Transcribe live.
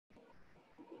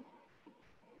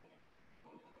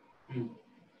Good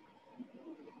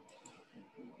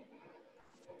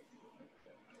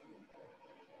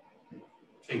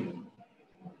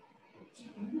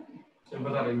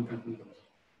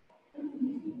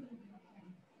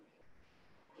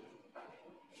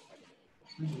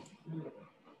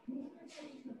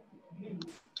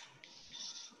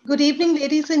evening,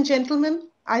 ladies and gentlemen.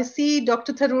 I see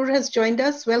Dr. Tharoor has joined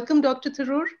us. Welcome, Dr.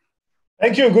 Tharoor.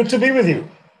 Thank you. Good to be with you.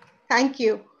 Thank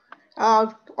you.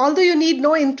 Although you need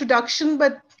no introduction,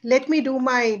 but let me do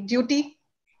my duty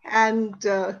and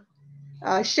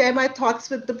share my thoughts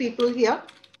with the people here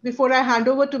before I hand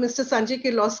over to Mr. Sanjay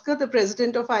Kirloskar, the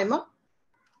president of AIMA.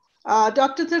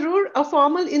 Dr. Tharoor, a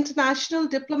formal international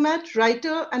diplomat,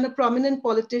 writer, and a prominent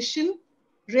politician,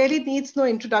 really needs no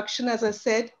introduction, as I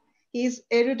said. He is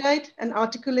erudite and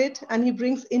articulate, and he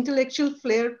brings intellectual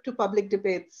flair to public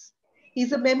debates.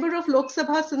 He's a member of Lok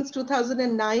Sabha since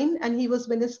 2009, and he was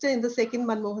minister in the second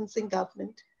Manmohan Singh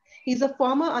government. He's a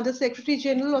former Under-Secretary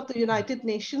General of the United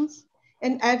Nations,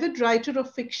 an avid writer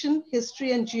of fiction,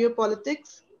 history, and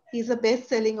geopolitics. He's a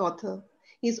best-selling author.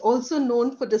 He's also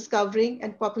known for discovering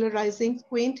and popularizing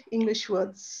quaint English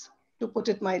words, to put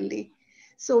it mildly.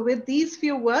 So with these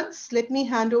few words, let me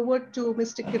hand over to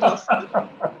Mr. Kirloskar.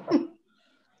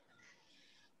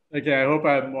 Okay, I hope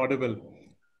I'm audible.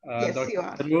 Yes, Dr. you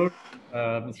are. Tharoor,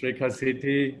 Ms. Rekha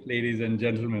Sethi, ladies and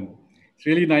gentlemen. It's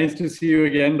really nice to see you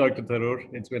again, Dr. Tharoor.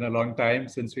 It's been a long time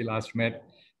since we last met.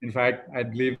 In fact, I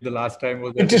believe the last time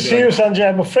was... Good to see you, Sanjay.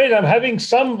 I'm afraid I'm having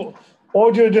some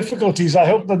audio difficulties. I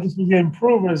hope that this will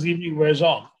improve as the evening wears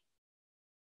on.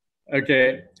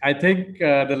 Okay, I think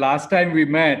the last time we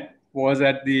met was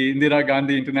at the Indira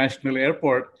Gandhi International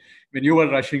Airport when you were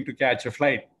rushing to catch a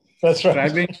flight. That's right.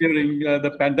 Traveling during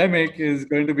the pandemic is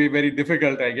going to be very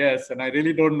difficult, I guess. And I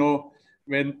really don't know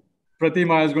when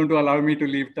Pratima is going to allow me to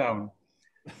leave town.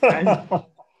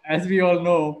 As we all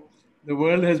know, the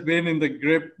world has been in the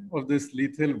grip of this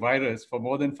lethal virus for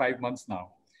more than 5 months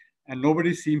now. And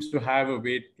nobody seems to have a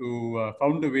way to,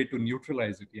 found a way to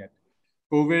neutralize it yet.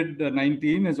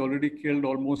 COVID-19 has already killed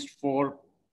almost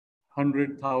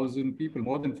 400,000 people,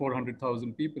 more than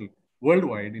 400,000 people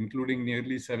worldwide, including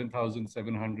nearly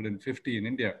 7,750 in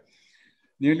India.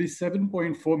 Nearly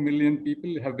 7.4 million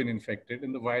people have been infected,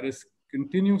 and the virus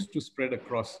continues to spread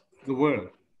across the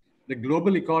world. The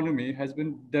global economy has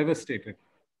been devastated.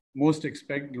 Most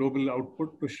expect global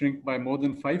output to shrink by more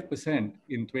than 5%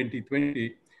 in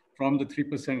 2020 from the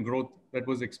 3% growth that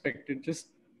was expected just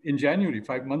in January,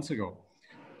 5 months ago.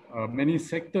 Many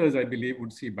sectors, I believe,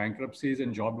 would see bankruptcies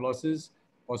and job losses,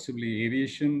 possibly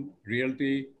aviation,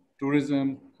 realty,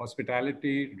 tourism,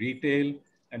 hospitality, retail,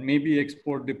 and maybe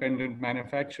export-dependent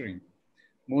manufacturing.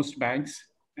 Most banks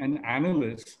and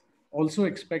analysts also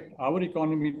expect our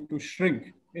economy to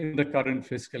shrink in the current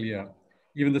fiscal year.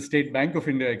 Even the State Bank of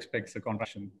India expects a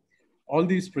contraction. All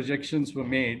these projections were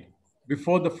made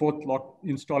before the fourth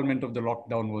installment of the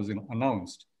lockdown was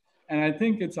announced. And I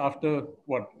think it's after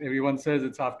what everyone says,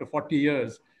 it's after 40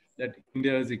 years that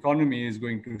India's economy is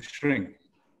going to shrink.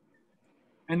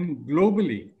 And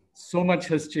globally, so much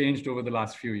has changed over the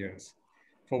last few years.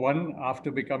 For one,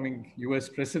 after becoming US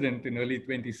president in early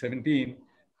 2017,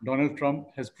 Donald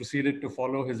Trump has proceeded to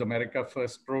follow his America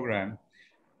First program,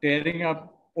 tearing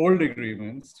up old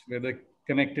agreements, whether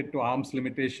connected to arms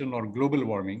limitation or global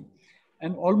warming,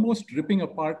 and almost ripping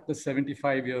apart the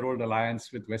 75-year-old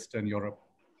alliance with Western Europe.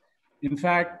 In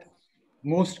fact,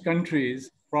 most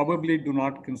countries probably do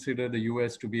not consider the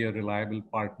US to be a reliable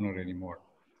partner anymore.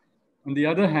 On the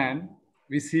other hand,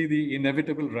 we see the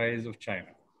inevitable rise of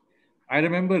China. I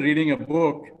remember reading a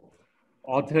book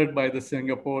authored by the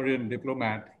Singaporean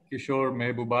diplomat Kishore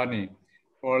Mehbubani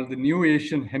called The New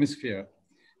Asian Hemisphere,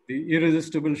 the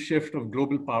irresistible shift of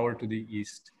global power to the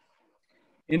East.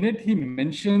 In it, he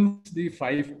mentions the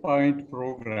 5-point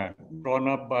program drawn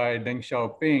up by Deng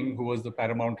Xiaoping, who was the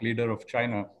paramount leader of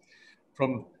China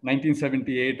from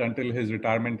 1978 until his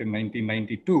retirement in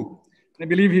 1992. I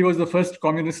believe he was the first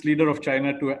communist leader of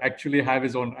China to actually have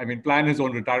his own, plan his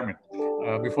own retirement.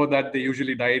 Before that, they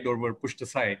usually died or were pushed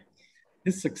aside.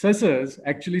 His successors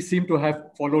actually seem to have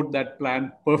followed that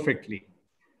plan perfectly.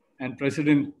 And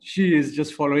President Xi is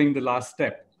just following the last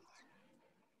step.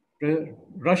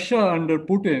 Russia under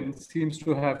Putin seems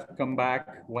to have come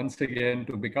back once again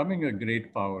to becoming a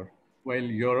great power, while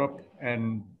Europe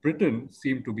and Britain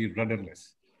seem to be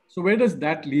rudderless. So where does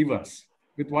that leave us?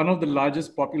 With one of the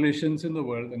largest populations in the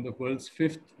world and the world's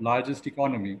 5th largest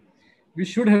economy, we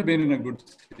should have been in a good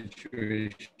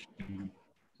situation.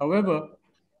 However,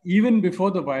 even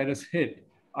before the virus hit,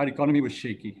 our economy was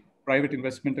shaky. Private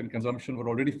investment and consumption were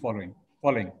already falling.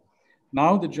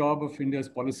 Now the job of India's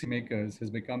policymakers has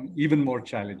become even more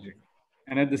challenging.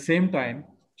 And at the same time,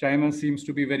 China seems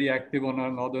to be very active on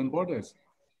our northern borders.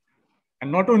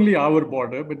 And not only our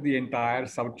border, but the entire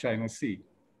South China Sea.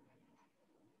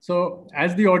 So,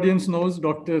 as the audience knows,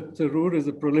 Dr. Tharoor is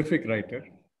a prolific writer,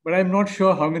 but I'm not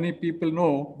sure how many people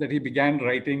know that he began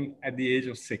writing at the age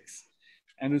of 6.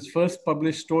 And his first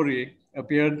published story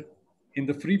appeared in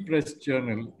the Free Press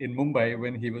Journal in Mumbai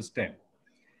when he was 10.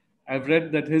 I've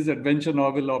read that his adventure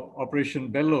novel Operation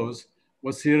Bellows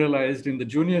was serialized in the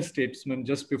Junior Statesman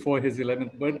just before his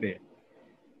 11th birthday.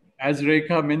 As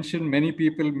Rekha mentioned, many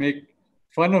people make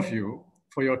fun of you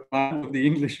for your command of the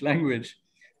English language,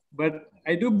 but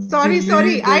I do Sorry, believe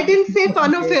sorry. that I didn't say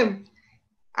fun of him.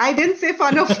 I didn't say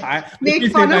fun of, let make me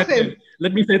say fun of that then. him.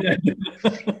 Let me say that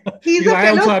He's because a I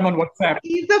also fellow, am on WhatsApp.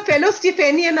 he's a fellow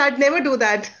Stephanian. I'd never do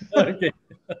that. Okay,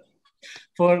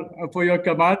 for your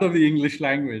command of the English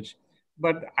language,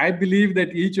 but I believe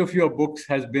that each of your books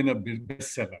has been a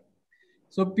bestseller.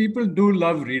 So people do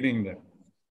love reading them.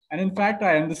 And in fact,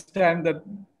 I understand that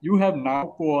you have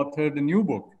now co-authored a new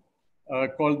book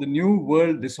called The New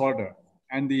World Disorder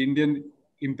and the Indian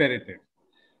Imperative.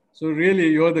 So really,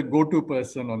 you're the go-to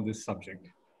person on this subject.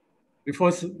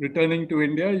 Before returning to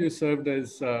India, you served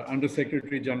as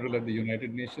Undersecretary General at the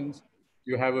United Nations.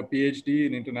 You have a PhD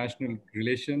in International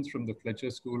Relations from the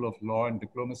Fletcher School of Law and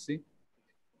Diplomacy.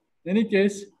 In any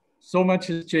case, so much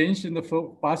has changed in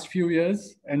the past few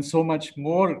years, and so much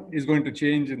more is going to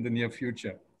change in the near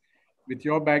future. With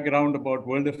your background about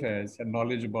world affairs and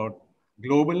knowledge about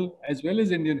global as well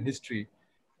as Indian history,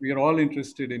 we are all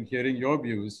interested in hearing your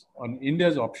views on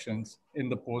India's options in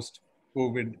the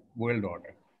post-COVID world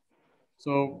order.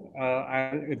 So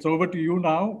it's over to you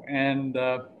now. And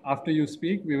after you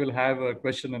speak, we will have a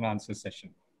question and answer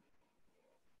session.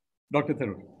 Dr.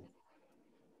 Tharoor.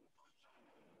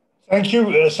 Thank you,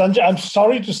 Sanjay. I'm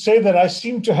sorry to say that I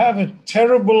seem to have a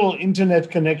terrible internet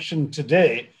connection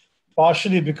today,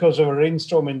 partially because of a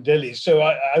rainstorm in Delhi. So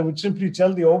I would simply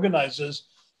tell the organizers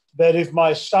that if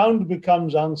my sound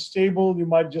becomes unstable, you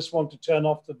might just want to turn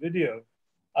off the video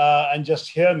and just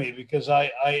hear me, because I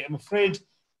am afraid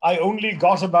I only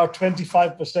got about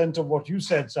 25% of what you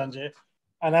said, Sanjay.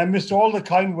 And I missed all the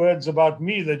kind words about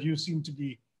me that you seem to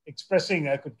be expressing.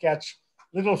 I could catch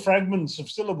little fragments of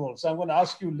syllables. I'm going to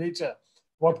ask you later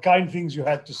what kind things you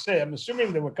had to say. I'm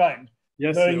assuming they were kind.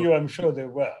 Yes, knowing you, I'm sure they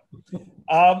were.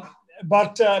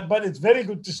 But it's very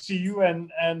good to see you,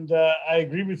 and I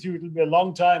agree with you. It'll be a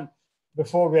long time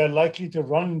before we are likely to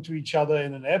run into each other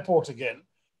in an airport again.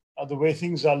 The way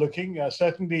things are looking,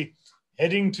 certainly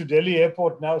heading to Delhi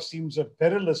airport now seems a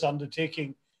perilous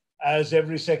undertaking, as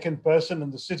every second person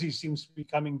in the city seems to be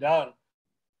coming down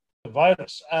the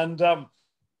virus. And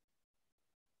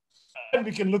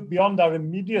we can look beyond our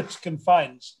immediate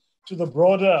confines to the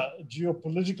broader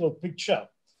geopolitical picture,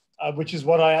 which is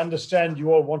what I understand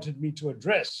you all wanted me to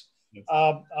address. Yes.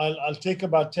 I'll take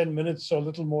about 10 minutes or a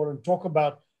little more and talk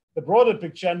about the broader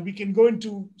picture, and we can go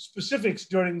into specifics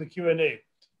during the Q&A,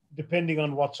 depending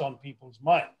on what's on people's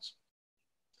minds.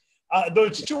 Though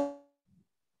it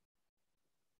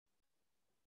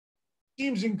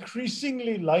seems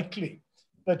increasingly likely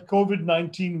that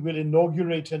COVID-19 will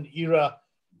inaugurate an era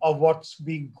of what's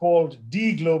being called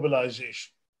deglobalization.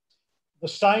 The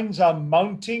signs are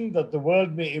mounting that the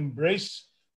world may embrace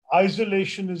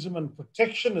isolationism and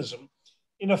protectionism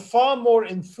in a far more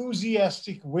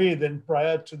enthusiastic way than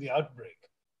prior to the outbreak,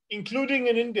 including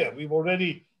in India. We've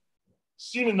already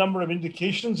seen a number of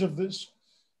indications of this.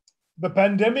 The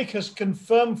pandemic has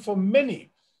confirmed for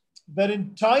many that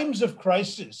in times of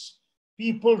crisis,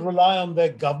 people rely on their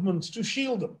governments to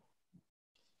shield them,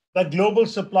 that global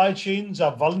supply chains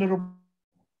are vulnerable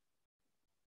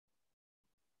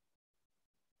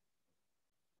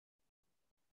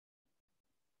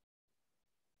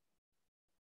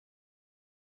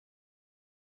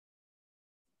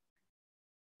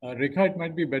Rekha, it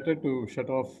might be better to shut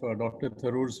off Dr.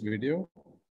 Tharoor's video.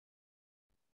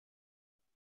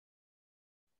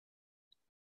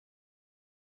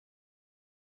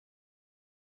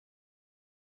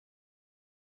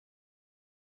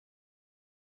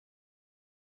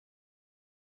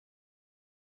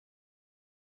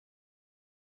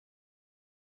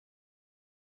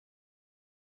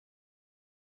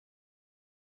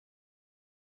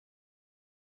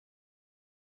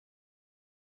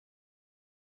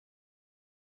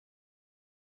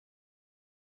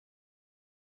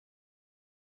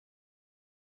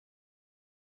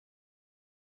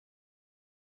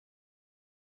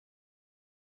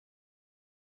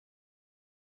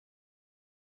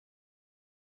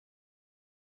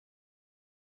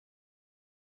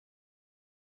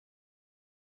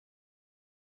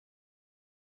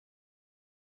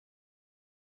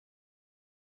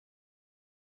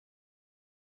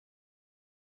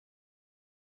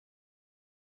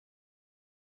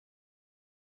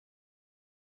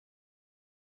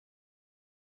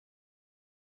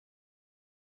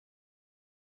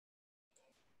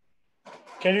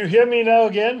 Can you hear me now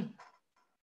again?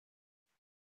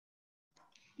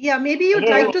 Yeah, maybe you'd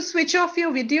Hello? like to switch off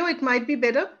your video. It might be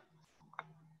better.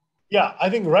 Yeah, I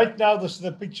think right now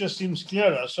the picture seems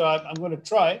clearer. So I'm going to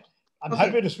try. I'm Okay.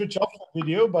 happy to switch off the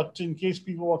video, but in case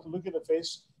people want to look at the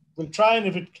face, we'll try. And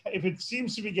if it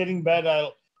seems to be getting bad,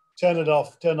 I'll turn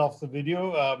off the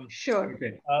video. Sure.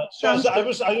 Okay. So as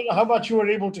I don't know how much you were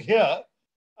able to hear.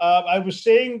 I was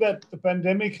saying that the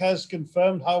pandemic has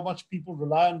confirmed how much people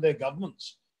rely on their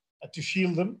governments to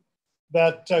shield them,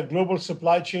 that global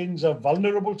supply chains are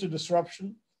vulnerable to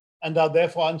disruption and are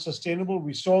therefore unsustainable.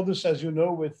 We saw this, as you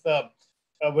know, with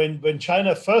when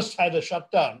China first had a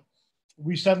shutdown.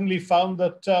 We suddenly found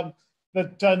that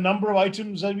a number of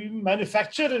items that we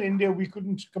manufactured in India, we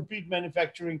couldn't complete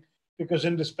manufacturing because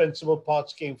indispensable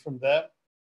parts came from there.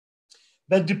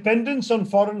 That dependence on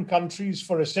foreign countries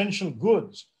for essential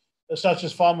goods, such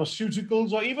as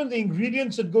pharmaceuticals, or even the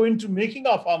ingredients that go into making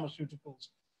our pharmaceuticals,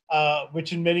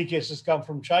 which in many cases come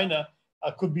from China,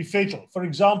 could be fatal. For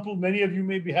example, many of you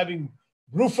may be having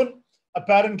Brufen.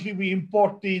 Apparently, we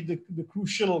import the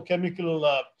crucial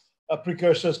chemical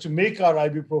precursors to make our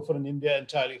ibuprofen in India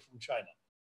entirely from China.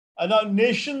 And our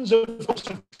nations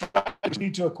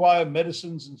need to acquire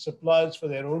medicines and supplies for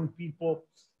their own people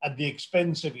at the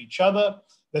expense of each other.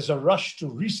 There's a rush to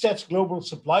reset global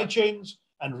supply chains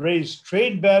and raise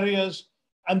trade barriers,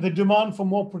 and the demand for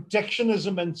more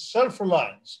protectionism and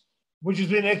self-reliance, which has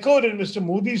been echoed in Mr.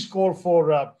 Modi's call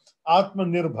for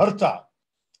Atmanirbharta,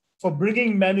 for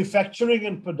bringing manufacturing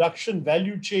and production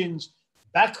value chains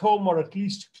back home, or at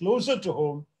least closer to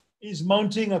home, is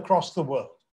mounting across the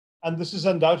world. And this is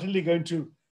undoubtedly going to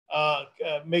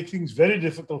make things very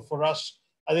difficult for us.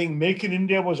 I think Make in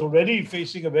India was already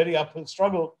facing a very uphill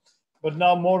struggle, but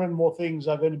now more and more things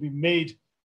are going to be made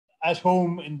at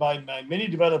home by many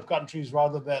developed countries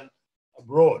rather than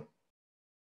abroad.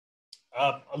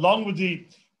 Along with the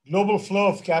global flow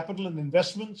of capital and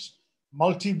investments,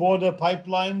 multi-border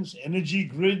pipelines, energy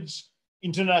grids,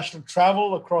 international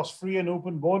travel across free and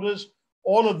open borders,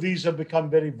 all of these have become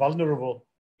very vulnerable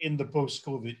in the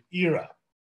post-COVID era.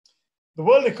 The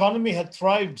world economy had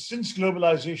thrived since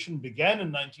globalization began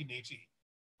in 1980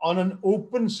 on an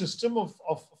open system of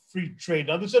free trade.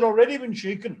 Now, this had already been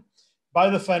shaken by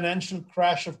the financial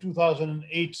crash of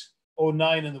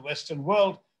 2008-09 in the Western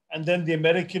world, and then the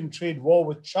American trade war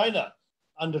with China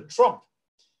under Trump.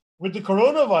 With the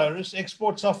coronavirus,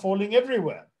 exports are falling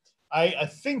everywhere. I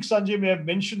think Sanjay may have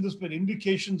mentioned this, but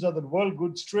indications are that world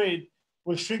goods trade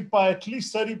will shrink by at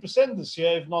least 30% this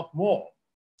year, if not more.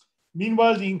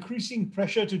 Meanwhile, the increasing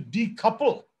pressure to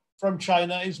decouple from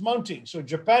China is mounting. So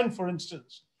Japan, for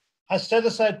instance, has set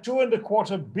aside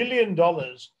 $2.25 billion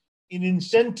in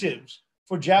incentives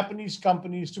for Japanese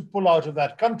companies to pull out of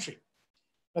that country.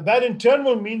 Now, that in turn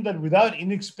will mean that without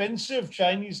inexpensive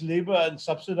Chinese labor and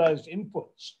subsidized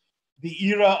inputs, the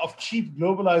era of cheap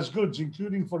globalized goods,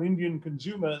 including for Indian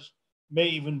consumers, may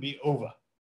even be over.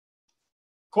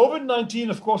 COVID-19,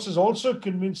 of course, has also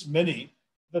convinced many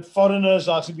that foreigners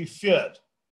are to be feared,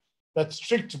 that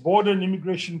strict border and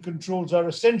immigration controls are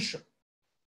essential,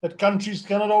 that countries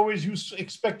cannot always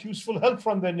expect useful help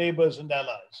from their neighbors and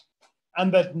allies,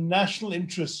 and that national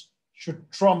interests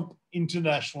should trump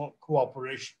international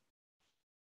cooperation.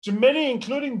 To many,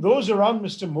 including those around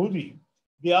Mr. Modi,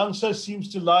 the answer seems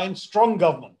to lie in strong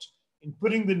government, in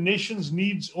putting the nation's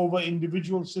needs over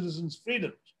individual citizens'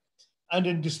 freedoms, and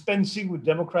in dispensing with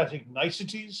democratic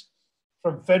niceties,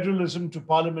 from federalism to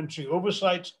parliamentary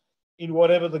oversight, in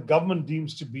whatever the government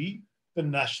deems to be the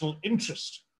national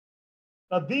interest.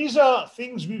 Now, these are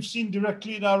things we've seen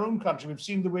directly in our own country. We've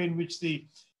seen the way in which the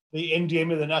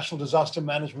NDMA, the National Disaster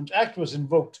Management Act, was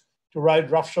invoked to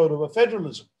ride roughshod over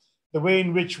federalism. The way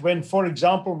in which, when, for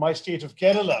example, my state of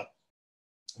Kerala,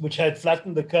 which had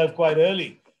flattened the curve quite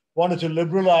early, wanted to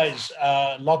liberalize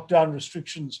lockdown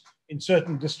restrictions in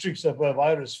certain districts that were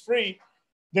virus-free,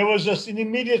 there was just an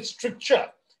immediate stricture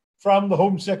from the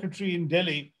Home Secretary in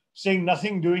Delhi saying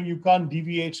nothing doing, you can't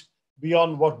deviate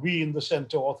beyond what we in the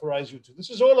center authorize you to. This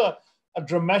is all a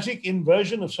dramatic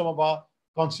inversion of some of our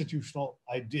constitutional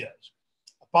ideas.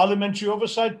 Parliamentary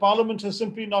oversight, Parliament has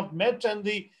simply not met, and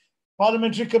the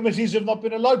parliamentary committees have not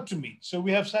been allowed to meet. So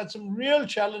we have had some real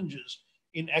challenges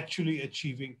in actually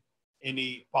achieving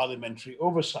any parliamentary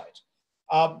oversight.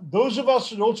 Those of us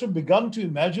who also begun to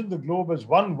imagine the globe as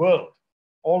one world,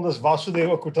 all this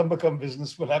Vasudeva Kutumbakam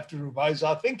business will have to revise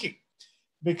our thinking,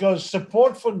 because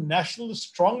support for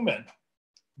nationalist strongmen,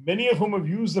 many of whom have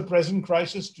used the present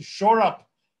crisis to shore up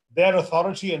their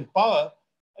authority and power,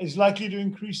 is likely to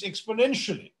increase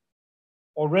exponentially.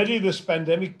 Already this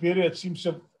pandemic period seems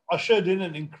to have ushered in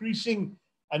an increasing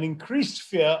an increased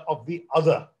fear of the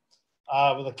other,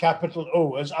 with a capital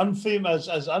O, as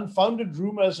unfounded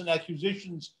rumors and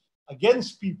accusations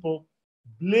against people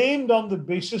blamed on the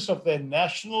basis of their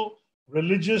national,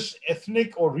 religious,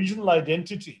 ethnic, or regional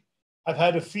identity have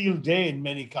had a field day in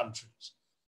many countries.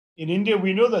 In India,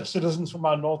 we know that citizens from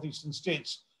our northeastern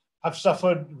states have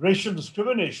suffered racial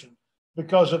discrimination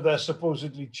because of their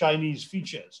supposedly Chinese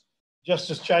features, just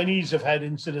as Chinese have had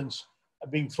incidents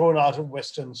of being thrown out of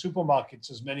Western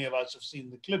supermarkets, as many of us have seen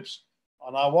the clips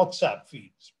on our WhatsApp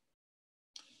feeds.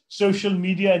 Social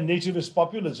media and nativist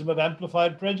populism have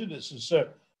amplified prejudices. So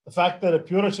the fact that a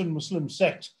Puritan Muslim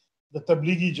sect, the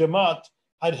Tablighi Jamaat,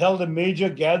 had held a major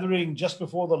gathering just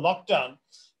before the lockdown,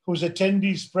 whose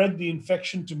attendees spread the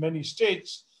infection to many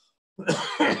states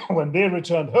when they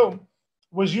returned home,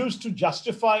 was used to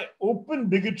justify open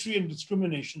bigotry and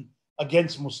discrimination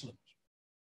against Muslims.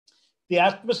 The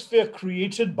atmosphere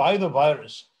created by the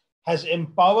virus has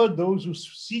empowered those who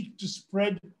seek to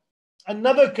spread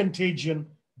another contagion,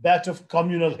 that of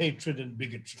communal hatred and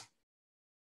bigotry.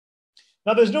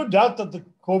 Now, there's no doubt that the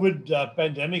COVID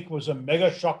pandemic was a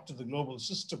mega shock to the global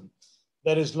system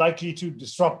that is likely to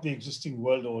disrupt the existing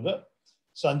world order.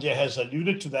 Sanjay has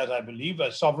alluded to that, I believe,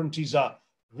 as sovereignties are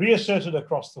reasserted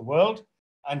across the world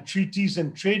and treaties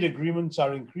and trade agreements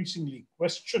are increasingly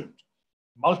questioned.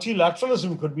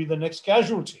 Multilateralism could be the next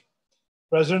casualty.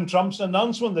 President Trump's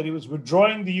announcement that he was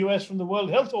withdrawing the US from the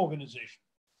World Health Organization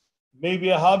may be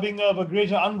a harbinger of a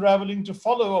greater unraveling to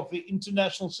follow of the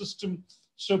international system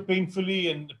so painfully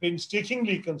and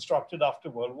painstakingly constructed after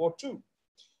World War II.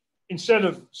 Instead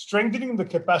of strengthening the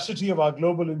capacity of our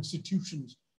global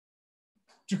institutions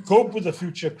to cope with the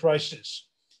future crisis,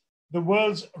 the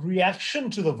world's reaction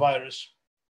to the virus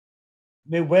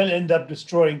may well end up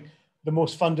destroying the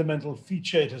most fundamental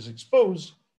feature it has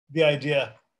exposed, the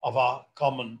idea of our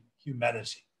common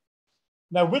humanity.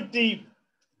 Now, with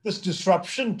this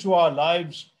disruption to our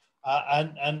lives,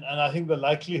 and I think the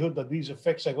likelihood that these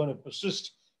effects are going to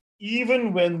persist,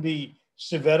 even when the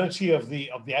severity of the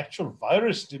actual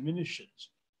virus diminishes,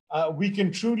 we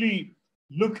can truly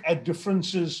look at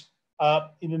differences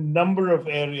in a number of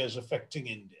areas affecting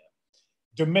India.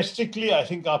 Domestically, I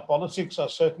think our politics are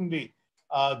certainly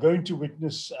going to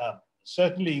witness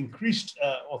certainly increased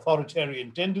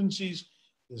authoritarian tendencies.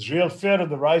 There's real fear of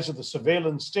the rise of the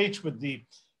surveillance state with the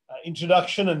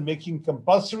introduction and making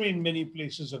compulsory in many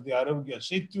places of the Arogya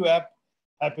Setu app.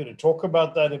 Happy to talk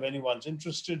about that if anyone's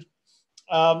interested.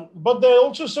 But there are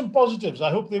also some positives.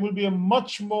 I hope there will be a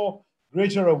much more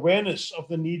greater awareness of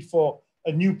the need for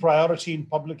a new priority in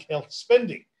public health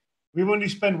spending. We've only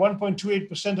spent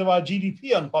 1.28% of our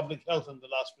GDP on public health in the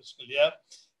last fiscal year.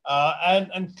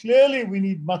 And clearly we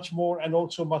need much more, and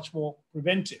also much more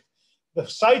preventive. The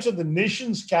sight of the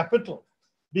nation's capital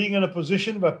being in a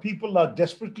position where people are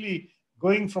desperately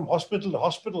going from hospital to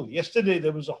hospital. Yesterday,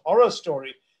 there was a horror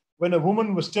story when a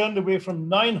woman was turned away from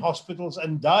 9 hospitals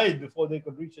and died before they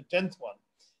could reach a 10th one.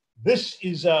 This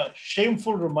is a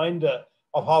shameful reminder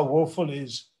of how woeful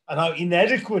is and how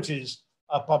inadequate is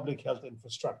our public health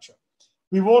infrastructure.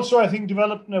 We've also, I think,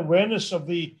 developed an awareness of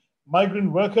the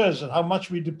migrant workers and how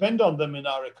much we depend on them in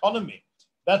our economy.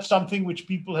 That's something which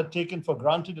people had taken for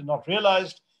granted and not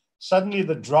realized. Suddenly,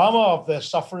 the drama of their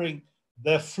suffering,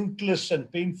 their fruitless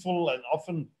and painful and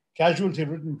often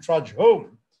casualty-ridden trudge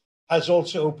home, has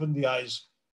also opened the eyes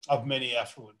of many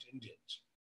affluent Indians.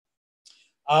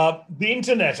 The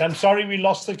internet, I'm sorry we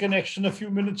lost the connection a few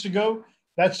minutes ago.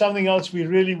 That's something else we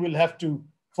really will have to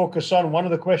focus on. One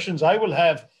of the questions I will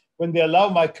have when they allow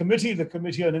my committee, the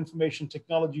Committee on Information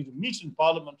Technology, to meet in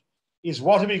Parliament is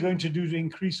what are we going to do to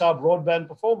increase our broadband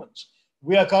performance?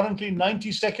 We are currently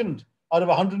 92nd out of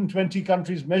 120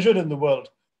 countries measured in the world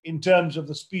in terms of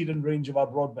the speed and range of our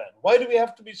broadband. Why do we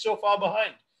have to be so far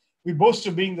behind? We boast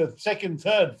of being the second,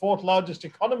 third, fourth largest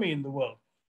economy in the world.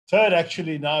 Third,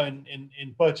 actually, now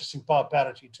in purchasing power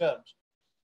parity terms.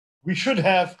 We should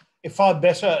have a far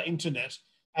better internet.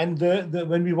 And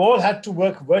when we've all had to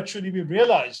work virtually, we've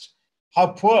realized how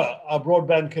poor our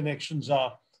broadband connections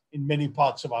are in many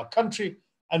parts of our country.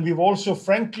 And we've also,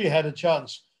 frankly, had a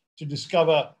chance to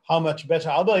discover how much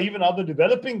better even other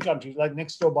developing countries like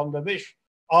next door Bangladesh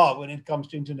are when it comes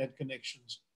to internet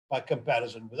connections by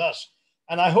comparison with us.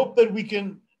 And I hope that we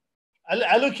can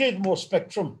allocate more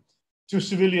spectrum to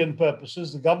civilian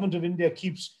purposes. The government of India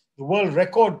keeps the world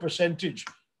record percentage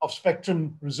of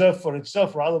spectrum reserved for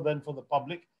itself rather than for the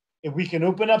public. If we can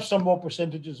open up some more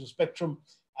percentages of spectrum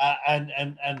and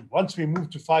once we move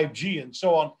to 5G and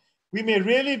so on, we may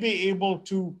really be able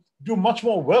to do much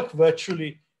more work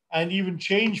virtually and even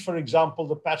change, for example,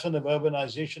 the pattern of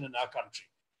urbanization in our country.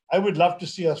 I would love to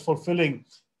see us fulfilling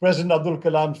President Abdul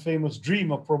Kalam's famous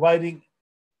dream of providing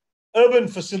urban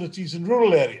facilities in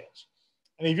rural areas.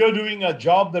 And if you're doing a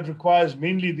job that requires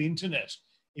mainly the internet,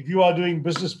 if you are doing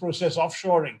business process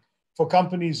offshoring for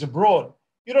companies abroad,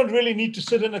 you don't really need to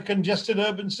sit in a congested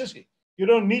urban city. You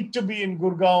don't need to be in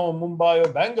Gurgaon or Mumbai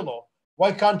or Bangalore.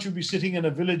 Why can't you be sitting in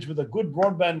a village with a good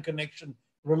broadband connection,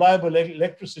 reliable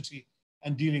electricity,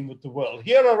 and dealing with the world?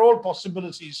 Here are all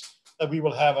possibilities that we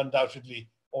will have undoubtedly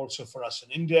also for us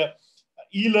in India.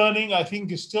 E-learning, I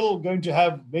think, is still going to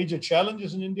have major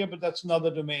challenges in India, but that's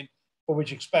another domain for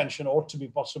which expansion ought to be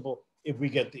possible if we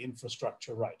get the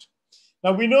infrastructure right.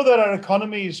 Now, we know that our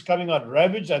economy is coming out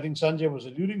ravaged. I think Sanjay was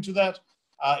alluding to that.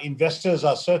 Investors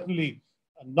are certainly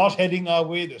not heading our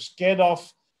way. They're scared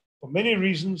off for many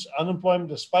reasons.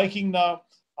 Unemployment is spiking now.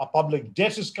 Our public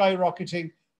debt is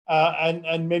skyrocketing.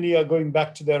 And many are going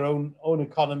back to their own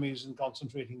economies and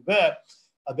concentrating there.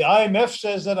 The IMF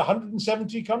says that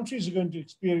 170 countries are going to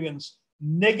experience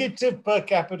negative per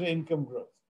capita income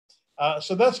growth.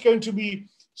 So that's going to be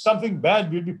something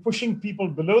bad. We'll be pushing people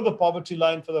below the poverty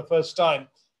line for the first time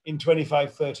in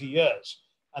 25, 30 years.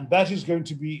 And that is going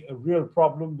to be a real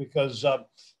problem because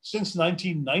since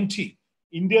 1990,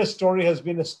 India's story has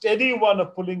been a steady one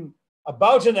of pulling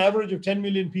about an average of 10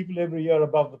 million people every year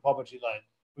above the poverty line.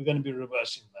 We're going to be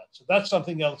reversing that. So that's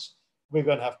something else we're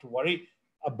going to have to worry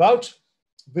about.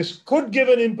 This could give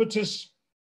an impetus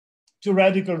to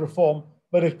radical reform,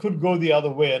 but it could go the other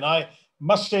way. And I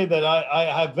must say that I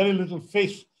have very little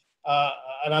faith,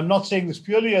 and I'm not saying this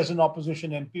purely as an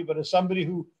opposition MP, but as somebody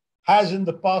who has in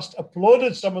the past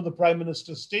applauded some of the Prime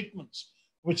Minister's statements,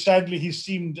 which sadly he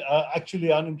seemed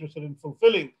actually uninterested in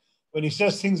fulfilling, when he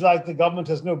says things like the government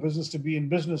has no business to be in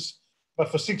business, but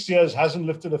for 6 years hasn't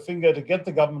lifted a finger to get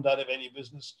the government out of any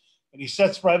business. And he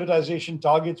sets privatization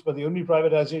targets, but the only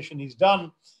privatization he's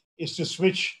done is to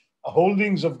switch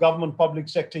holdings of government public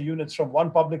sector units from one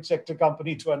public sector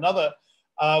company to another.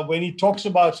 When he talks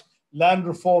about land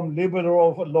reform, labor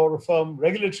law reform,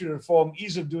 regulatory reform,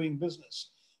 ease of doing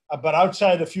business, but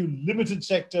outside a few limited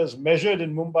sectors measured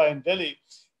in Mumbai and Delhi,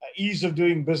 ease of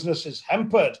doing business is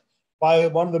hampered by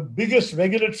one of the biggest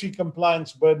regulatory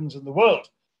compliance burdens in the world.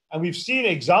 And we've seen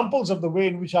examples of the way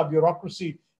in which our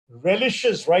bureaucracy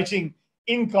relishes writing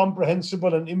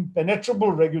incomprehensible and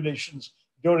impenetrable regulations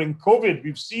during COVID.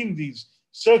 We've seen these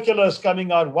circulars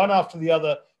coming out one after the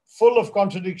other, full of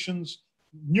contradictions,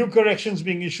 new corrections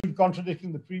being issued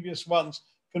contradicting the previous ones,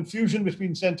 confusion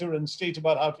between center and state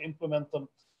about how to implement them.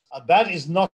 That is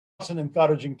not an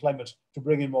encouraging climate to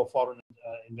bring in more foreign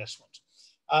investment.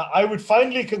 I would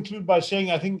finally conclude by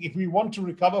saying, I think if we want to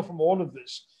recover from all of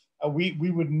this, we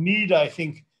would need, I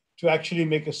think, to actually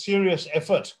make a serious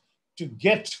effort to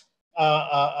get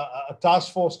a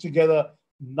task force together,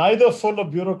 neither full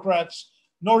of bureaucrats,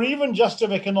 nor even just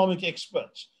of economic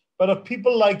experts, but of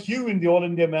people like you in the All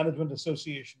India Management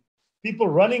Association, people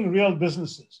running real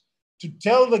businesses, to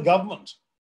tell the government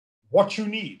what you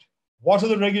need, what are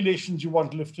the regulations you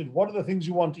want lifted, what are the things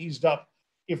you want eased up.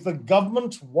 If the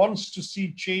government wants to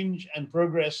see change and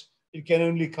progress, it can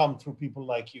only come through people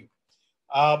like you.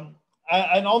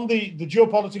 And on the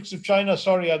geopolitics of China,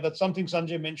 sorry, that's something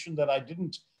Sanjay mentioned that I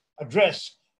didn't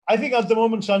address. I think at the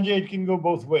moment, Sanjay, it can go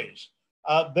both ways.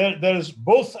 There is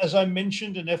both, as I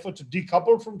mentioned, an effort to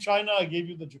decouple from China. I gave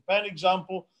you the Japan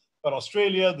example, but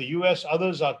Australia, the US,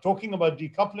 others are talking about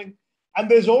decoupling. And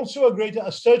there's also a greater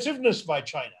assertiveness by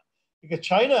China, because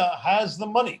China has the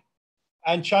money.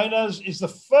 And China is the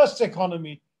first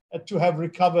economy to have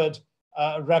recovered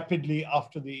rapidly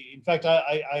after in fact,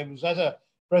 I was at a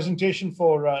presentation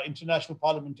for international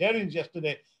parliamentarians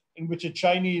yesterday in which a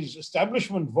Chinese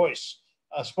establishment voice,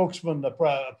 a spokesman, a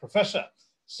professor,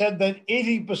 said that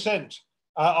 80%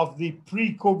 of the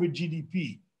pre-COVID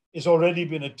GDP is already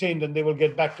been attained and they will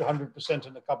get back to 100%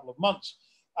 in a couple of months.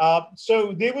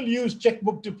 So they will use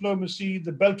checkbook diplomacy,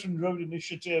 the Belt and Road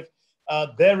Initiative,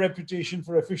 their reputation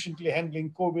for efficiently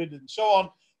handling COVID and so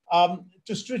on,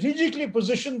 to strategically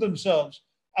position themselves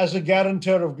as a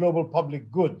guarantor of global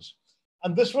public goods.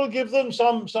 And this will give them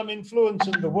some influence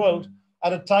in the world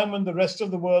at a time when the rest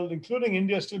of the world, including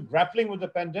India, is still grappling with the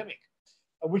pandemic,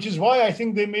 which is why I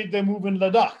think they made their move in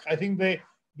Ladakh. I think they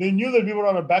knew that we were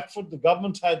on a back foot. The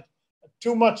government had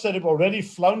too much that it was already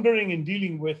floundering in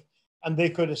dealing with, and they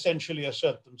could essentially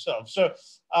assert themselves. So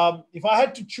if I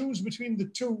had to choose between the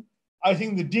two, I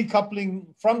think the decoupling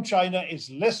from China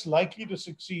is less likely to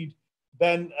succeed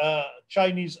than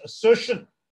Chinese assertion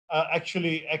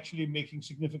actually making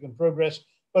significant progress.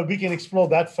 But we can explore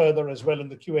that further as well in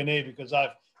the Q&A because I've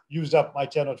used up my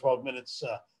 10 or 12 minutes.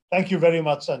 Thank you very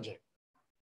much, Sanjay.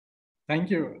 Thank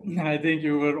you. I think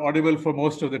you were audible for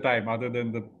most of the time, other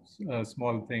than the the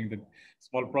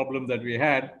small problem that we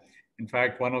had. In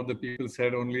fact, one of the people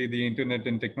said only the internet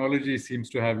and technology seems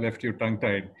to have left you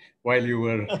tongue-tied while you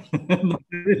were not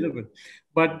available.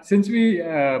 But since we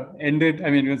ended, I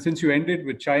mean, since you ended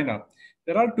with China,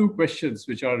 there are two questions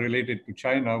which are related to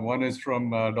China. One is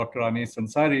from Dr. Anis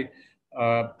Ansari,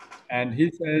 uh, and he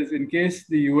says, in case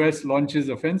the US launches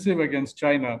offensive against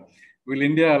China, will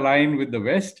India align with the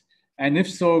West? And if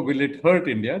so, will it hurt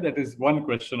India? That is one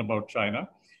question about China.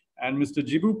 And Mr.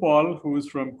 Jibu Paul, who is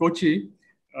from Kochi,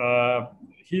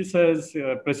 he says,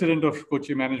 president of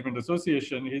Kochi Management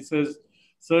Association, he says,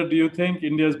 sir, do you think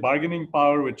India's bargaining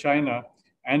power with China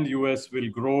and US will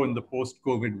grow in the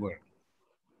post-COVID world?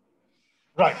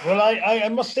 Right. Well, I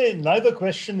must say neither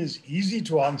question is easy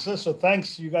to answer. So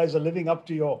thanks. You guys are living up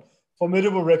to your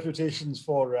formidable reputations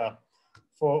for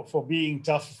being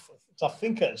tough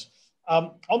thinkers.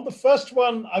 On the first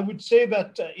one, I would say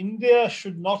that India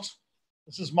should not,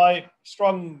 this is my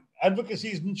strong advocacy,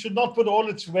 should not put all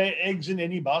its eggs in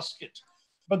any basket.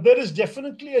 But there is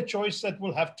definitely a choice that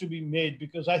will have to be made,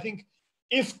 because I think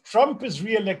if Trump is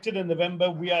re-elected in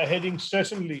November, we are heading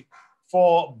certainly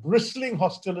for bristling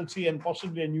hostility and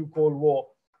possibly a new Cold War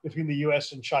between the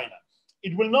US and China.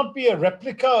 It will not be a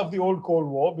replica of the old Cold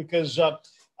War, because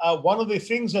one of the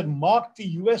things that marked the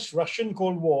US-Russian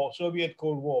Cold War, Soviet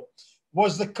Cold War,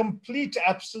 was the complete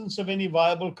absence of any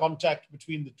viable contact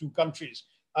between the two countries,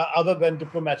 other than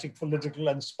diplomatic, political,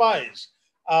 and spies.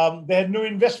 They had no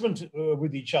investment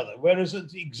with each other, whereas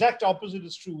the exact opposite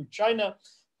is true with China.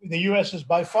 The US is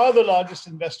by far the largest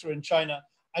investor in China,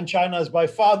 and China is by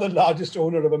far the largest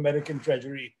owner of American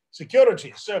Treasury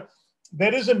securities. So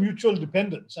there is a mutual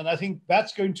dependence, and I think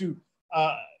that's going to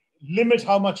limit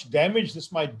how much damage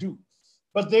this might do.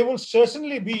 But there will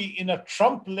certainly be, in a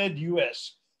Trump-led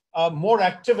US, more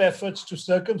active efforts to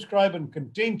circumscribe and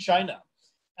contain China.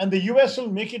 And the US will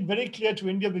make it very clear to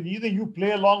India that either you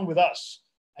play along with us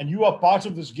and you are part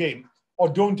of this game, or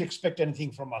don't expect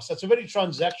anything from us. That's a very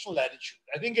transactional attitude.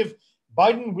 I think if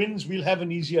Biden wins, we'll have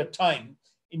an easier time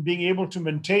in being able to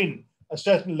maintain a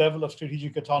certain level of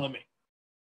strategic autonomy.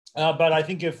 But I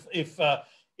think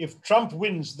if Trump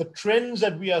wins, the trends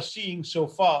that we are seeing so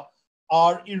far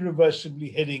are irreversibly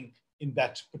heading in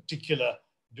that particular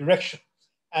direction.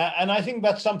 And I think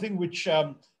that's something which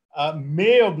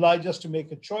may oblige us to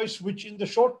make a choice, which in the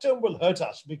short term will hurt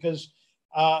us, because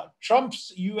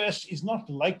Trump's US is not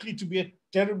likely to be a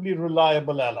terribly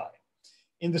reliable ally,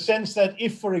 in the sense that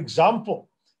if, for example,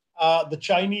 the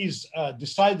Chinese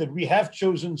decide that we have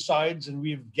chosen sides and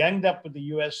we've ganged up with the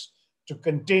US to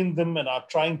contain them and are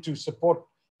trying to support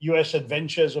US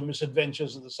adventures or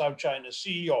misadventures in the South China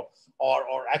Sea,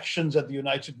 or actions at the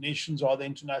United Nations or the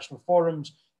international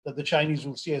forums that the Chinese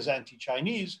will see as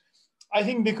anti-Chinese, I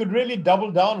think they could really double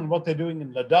down on what they're doing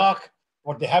in Ladakh,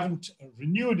 what they haven't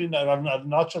renewed in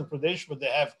Arunachal Pradesh, but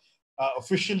they have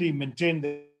officially maintained.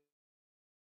 They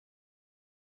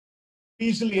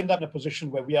easily end up in a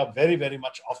position where we are very, very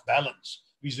much off balance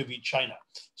vis-a-vis China.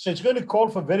 So it's going to call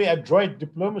for very adroit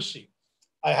diplomacy.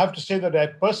 I have to say that I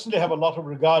personally have a lot of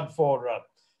regard for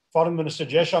Foreign Minister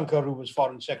Jaishankar, who was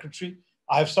Foreign Secretary.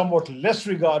 I have somewhat less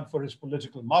regard for his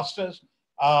political masters.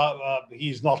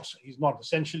 He's not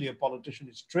essentially a politician.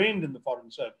 He's trained in the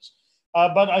Foreign Service.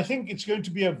 But I think it's going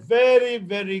to be a very,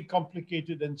 very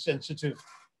complicated and sensitive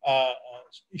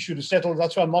issue to settle.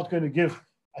 That's why I'm not going to give,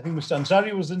 I think Mr.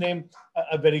 Ansari was the name,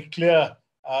 a very clear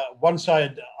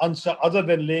one-side answer, other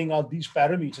than laying out these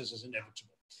parameters as inevitable.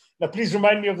 Now, please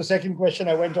remind me of the second question.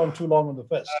 I went on too long on the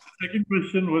first. Second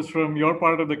question was from your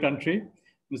part of the country,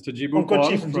 Mr. Jibu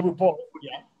Paul. From Jibu Paul.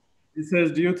 Yeah. He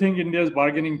says, do you think India's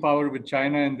bargaining power with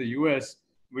China and the US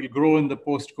will grow in the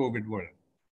post-COVID world?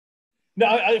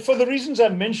 Now, for the reasons I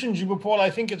mentioned, Jibu Paul, I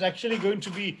think it's actually going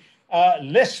to be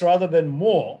less rather than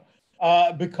more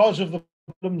because of the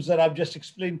problems that I've just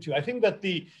explained to you. I think that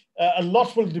a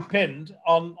lot will depend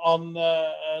on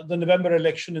the November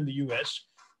election in the US.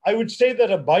 I would say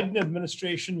that a Biden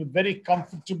administration with very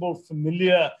comfortable,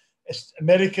 familiar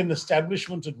American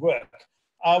establishment at work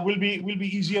will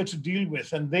be easier to deal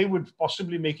with, and they would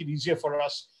possibly make it easier for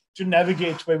us to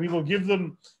navigate, where we will give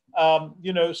them,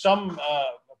 some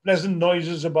pleasant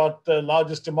noises about the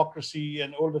largest democracy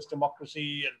and oldest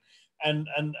democracy, and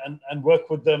work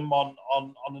with them on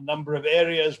a number of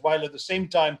areas, while at the same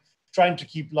time trying to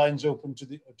keep lines open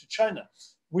to China.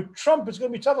 With Trump, it's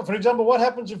going to be tougher. For example, what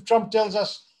happens if Trump tells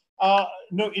us,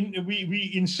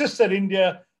 we insist that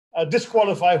India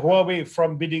disqualify Huawei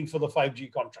from bidding for the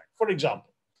 5G contract, for example?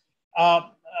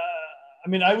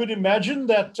 I would imagine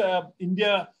that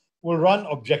India will run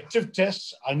objective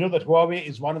tests. I know that Huawei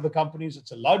is one of the companies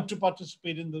that's allowed to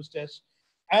participate in those tests.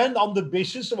 And on the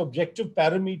basis of objective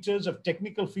parameters of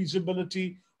technical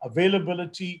feasibility,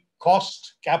 availability,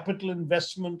 cost, capital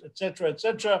investment, et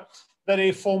cetera, that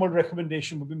a formal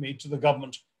recommendation will be made to the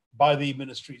government by the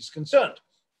ministries concerned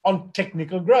on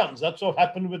technical grounds. That's what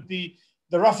happened with the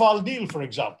Rafale deal, for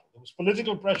example. There was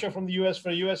political pressure from the US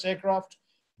for US aircraft,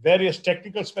 various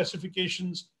technical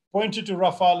specifications pointed to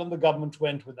Rafale, and the government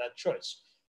went with that choice.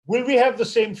 Will we have the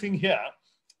same thing here?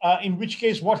 In which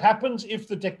case, what happens if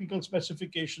the technical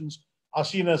specifications are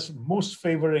seen as most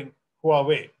favoring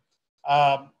Huawei?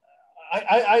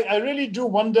 I really do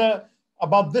wonder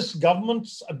about this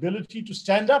government's ability to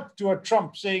stand up to a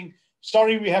Trump saying,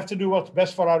 sorry, we have to do what's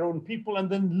best for our own people, and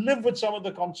then live with some of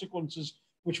the consequences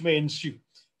which may ensue.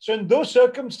 So in those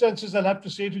circumstances, I'll have to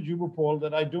say to Jubu Paul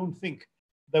that I don't think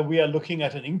that we are looking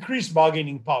at an increased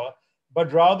bargaining power,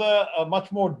 but rather a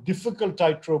much more difficult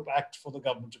tightrope act for the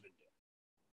government of India.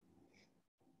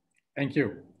 Thank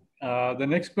you. The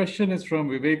next question is from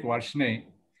Vivek Varshney.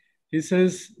 He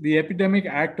says, the Epidemic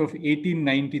Act of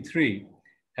 1893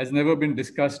 has never been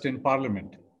discussed in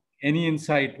Parliament. Any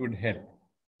insight would help.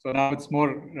 So now it's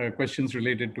more questions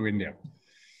related to India.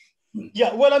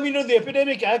 Yeah, well, I mean, the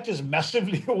Epidemic Act is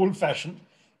massively old-fashioned.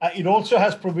 It also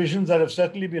has provisions that have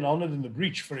certainly been honored in the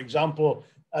breach. For example,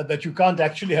 that you can't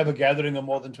actually have a gathering of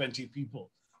more than 20 people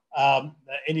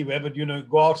anywhere, but,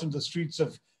 go out in the streets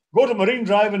of, go to Marine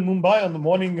Drive in Mumbai on the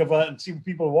morning of, and see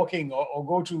people walking, or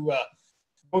go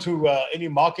to any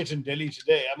market in Delhi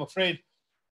today. I'm afraid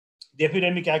the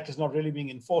Epidemic Act is not really being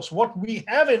enforced. What we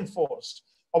have enforced,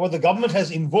 or what the government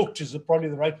has invoked, is probably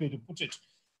the right way to put it,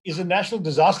 is the National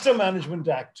Disaster Management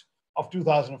Act of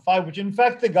 2005, which in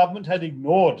fact the government had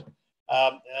ignored.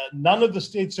 None of the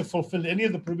states have fulfilled any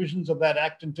of the provisions of that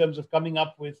act in terms of coming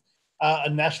up with a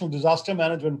national disaster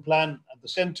management plan at the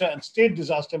center and state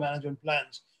disaster management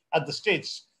plans at the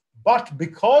states. But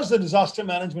because the disaster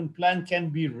management plan can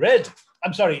be read,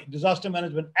 Disaster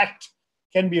Management Act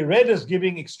can be read as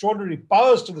giving extraordinary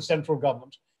powers to the central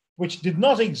government, which did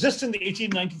not exist in the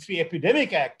 1893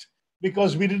 Epidemic Act,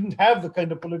 because we didn't have the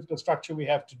kind of political structure we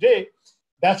have today.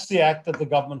 That's the act that the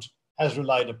government has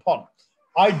relied upon.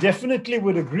 I definitely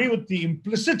would agree with the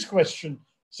implicit question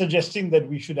suggesting that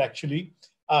we should actually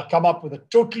come up with a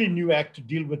totally new act to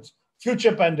deal with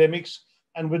future pandemics,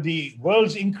 and with the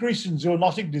world's increase in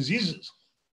zoonotic diseases,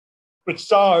 with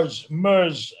SARS,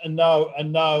 MERS, and now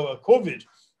COVID.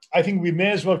 I think we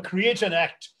may as well create an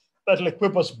act that will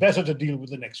equip us better to deal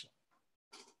with the next one.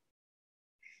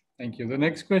 Thank you. The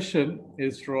next question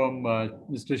is from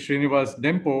Mr. Srinivas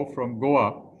Dempo from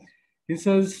Goa. He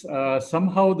says,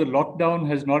 somehow the lockdown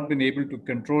has not been able to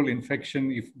control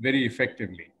infection very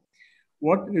effectively.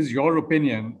 What is your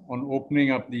opinion on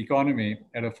opening up the economy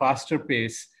at a faster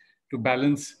pace to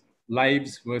balance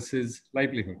lives versus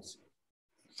livelihoods?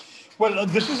 Well,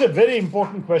 this is a very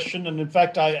important question. And in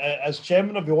fact, as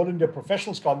chairman of the All India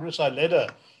Professionals Congress, I led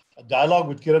a dialogue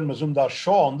with Kiran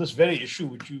Mazumdar-Shaw on this very issue,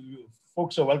 which you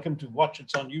folks are welcome to watch.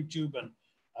 It's on YouTube, and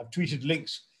I've tweeted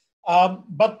links.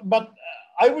 But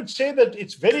I would say that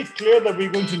it's very clear that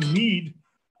we're going to need,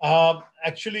 we're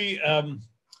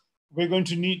going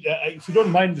to need, if you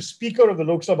don't mind, the Speaker of the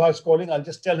Lok Sabha is calling. I'll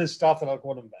just tell his staff that I'll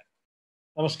call him back.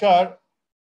 Namaskar.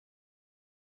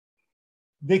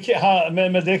 देखिए, हाँ,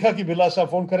 मैं देखा कि बिरला साहब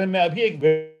phone करें. मैं अभी एक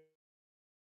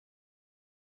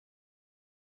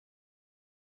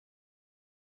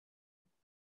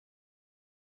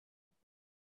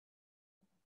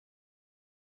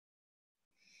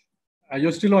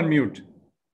You're still on mute.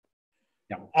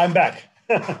 Yeah, I'm back.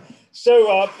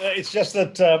 So it's just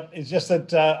that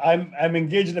I'm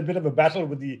engaged in a bit of a battle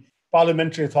with the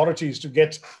parliamentary authorities to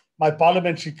get my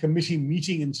parliamentary committee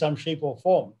meeting in some shape or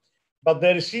form. But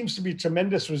there seems to be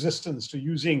tremendous resistance to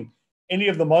using any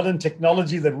of the modern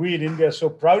technology that we in India so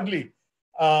proudly,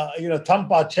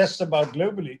 thump our chests about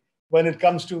globally, when it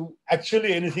comes to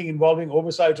actually anything involving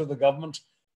oversight of the government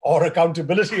or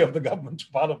accountability of the government to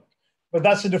Parliament. But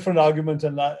that's a different argument,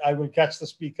 and I will catch the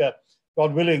speaker,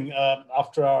 God willing,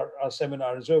 after our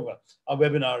seminar is over, our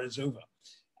webinar is over.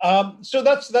 So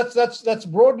that's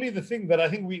broadly the thing that I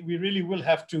think we really will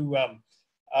have to.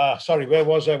 Sorry, where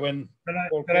was I when?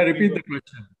 Can I repeat the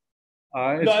question?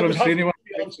 It's from Srinivas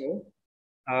Dempo.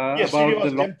 Yes, about the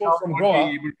lockdown from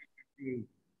Goa.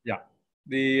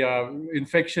 The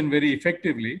infection very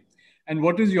effectively. And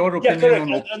what is your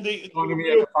opinion on the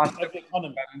economy at a faster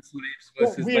balance lives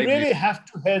versus we really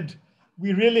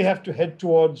have to head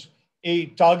towards a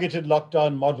targeted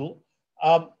lockdown model.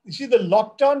 You see, the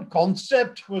lockdown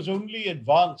concept was only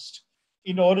advanced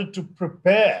in order to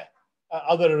prepare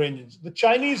other arrangements. The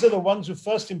Chinese are the ones who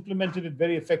first implemented it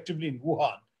very effectively in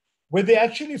Wuhan, where they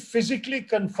actually physically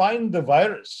confined the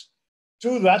virus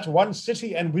to that one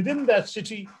city, and within that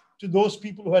city to those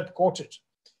people who had caught it.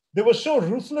 They were so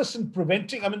ruthless in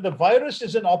preventing. I mean, the virus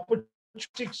is an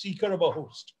opportunistic seeker of a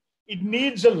host. It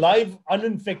needs a live,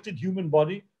 uninfected human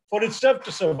body for itself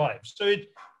to survive. So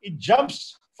it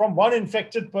jumps from one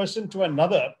infected person to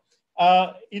another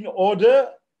in order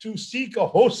to seek a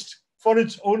host for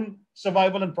its own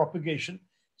survival and propagation.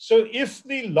 So if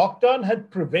the lockdown had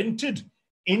prevented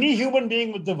any human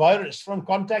being with the virus from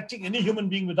contacting any human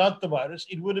being without the virus,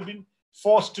 it would have been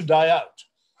forced to die out.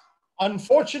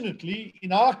 Unfortunately,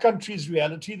 in our country's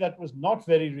reality, that was not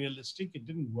very realistic. It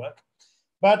didn't work.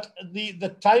 But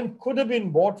the time could have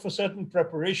been bought for certain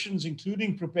preparations,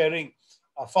 including preparing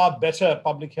a far better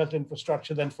public health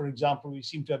infrastructure than, for example, we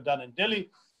seem to have done in Delhi,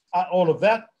 all of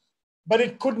that. But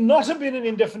it could not have been an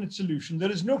indefinite solution.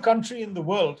 There is no country in the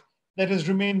world that has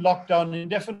remained locked down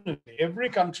indefinitely. Every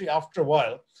country, after a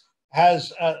while,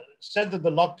 has said that the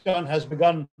lockdown has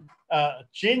begun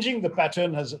changing the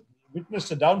pattern, has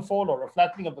witnessed a downfall or a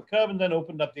flattening of the curve, and then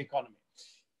opened up the economy.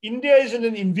 India is in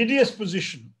an invidious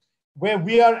position where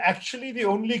we are actually the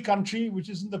only country which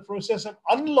is in the process of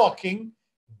unlocking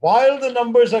while the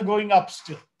numbers are going up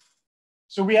still.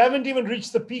 So we haven't even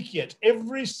reached the peak yet.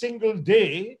 Every single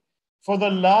day for the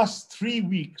last 3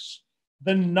 weeks,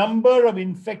 the number of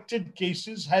infected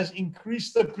cases has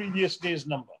increased the previous day's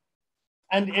number.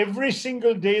 And every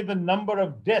single day, the number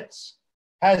of deaths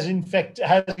has been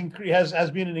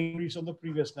an increase on the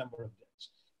previous number of deaths.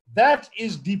 That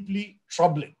is deeply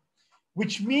troubling,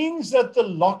 which means that the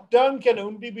lockdown can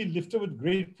only be lifted with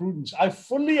great prudence. I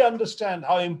fully understand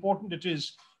how important it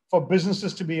is for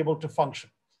businesses to be able to function.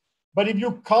 But if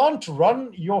you can't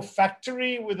run your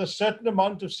factory with a certain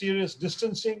amount of serious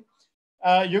distancing,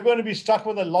 you're going to be stuck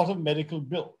with a lot of medical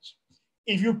bills.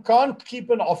 If you can't keep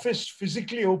an office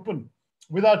physically open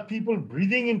without people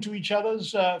breathing into each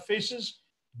other's faces,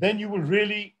 then you will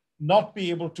really not be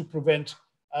able to prevent,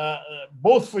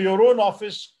 both for your own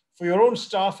office, for your own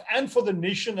staff, and for the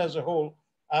nation as a whole,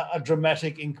 a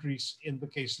dramatic increase in the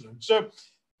caseload. So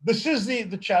this is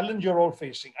the challenge you're all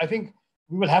facing. I think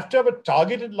we will have to have a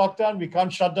targeted lockdown. We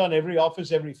can't shut down every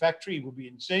office, every factory. It would be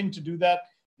insane to do that.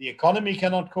 The economy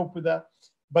cannot cope with that.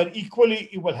 But equally,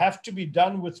 it will have to be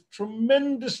done with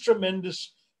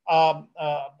tremendous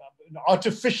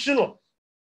artificial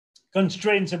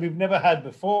constraints that we've never had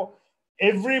before.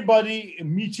 Everybody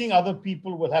meeting other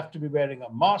people will have to be wearing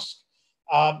a mask.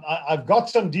 I've got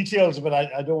some details, but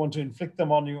I don't want to inflict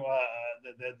them on you.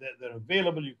 They're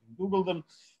available. You can Google them.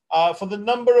 For the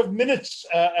number of minutes,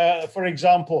 for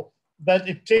example, that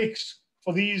it takes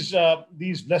for these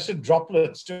blessed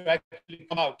droplets to actually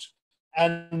come out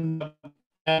and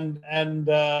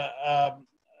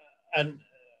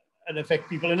affect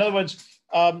people. In other words,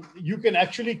 you can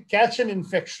actually catch an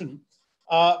infection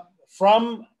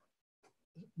from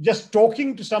just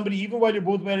talking to somebody, even while you're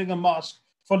both wearing a mask,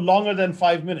 for longer than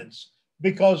 5 minutes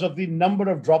because of the number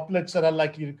of droplets that are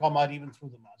likely to come out even through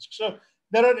the mask. So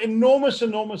there are enormous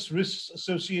risks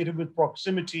associated with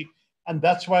proximity, and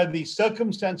that's why the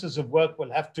circumstances of work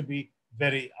will have to be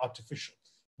very artificial.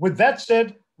 With that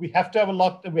said, we have to have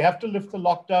we have to lift the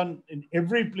lockdown in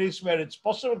every place where it's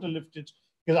possible to lift it,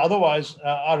 because otherwise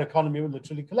our economy will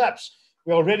literally collapse.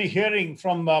 We're already hearing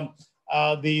from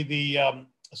the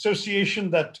association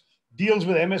that deals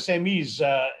with MSMEs,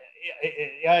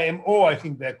 AIMO, I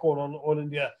think they're called, All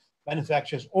India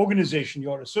Manufacturers Organization,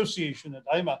 your association at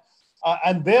AIMA,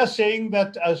 and they're saying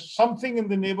that something in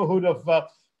the neighborhood of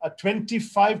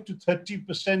 25 to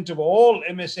 30% of all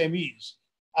MSMEs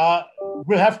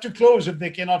will have to close if they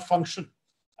cannot function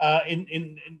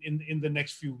in the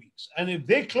next few weeks. And if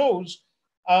they close,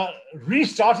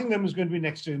 restarting them is going to be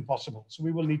next to impossible. So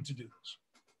we will need to do this.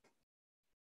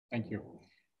 Thank you.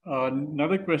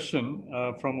 Another question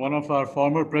from one of our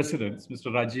former presidents, Mr.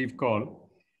 Rajiv Kaul.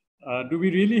 Do we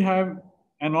really have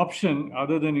an option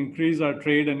other than increase our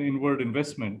trade and inward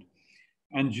investment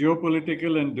and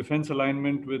geopolitical and defense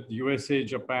alignment with USA,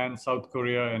 Japan, South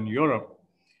Korea, and Europe,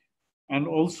 and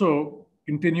also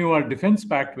continue our defense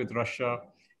pact with Russia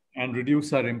and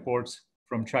reduce our imports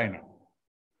from China?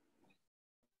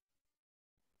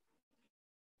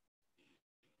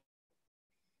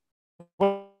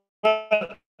 Well,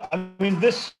 I mean,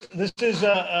 this is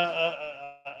a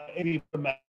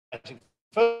problematic.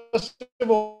 First of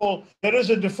all, there is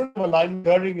a different alignment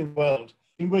occurring in the world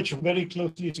in which we're very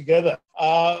closely together.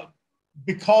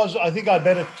 Because I think I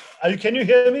better. Can you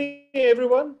hear me,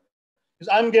 everyone? Because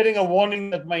I'm getting a warning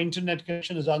that my internet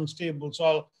connection is unstable.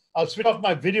 So I'll switch off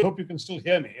my video. Hope you can still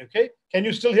hear me. Okay? Can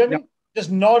you still hear me?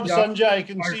 Just nod, Yeah, Sanjay, I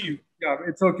can see you. yeah,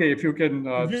 it's okay if you can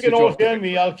If you can switch all off the hear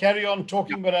video. me, I'll carry on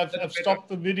talking, but That's I've better. stopped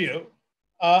the video.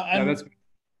 Yeah, And that's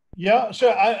yeah, so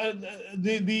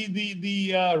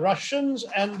the Russians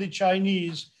and the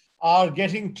Chinese are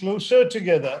getting closer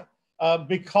together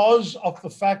because of the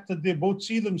fact that they both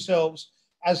see themselves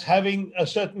as having a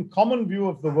certain common view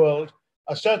of the world,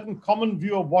 a certain common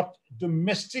view of what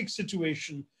domestic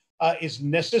situation is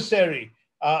necessary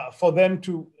for them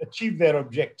to achieve their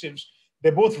objectives.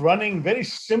 They're both running very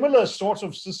similar sorts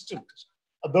of systems,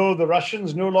 though the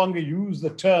Russians no longer use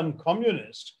the term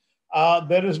communist.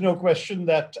 There is no question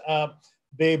that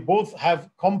they both have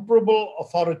comparable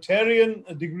authoritarian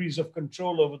degrees of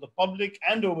control over the public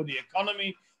and over the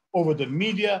economy, over the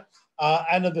media,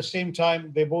 and at the same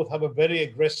time, they both have a very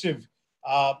aggressive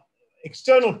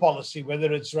external policy,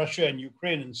 whether it's Russia and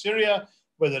Ukraine and Syria,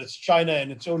 whether it's China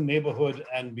in its own neighborhood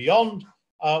and beyond.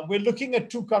 We're looking at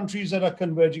two countries that are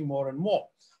converging more and more.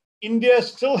 India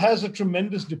still has a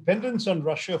tremendous dependence on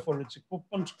Russia for its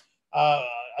equipment.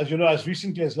 As you know, as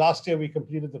recently as last year, we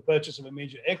completed the purchase of a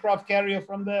major aircraft carrier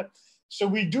from there. So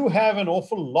we do have an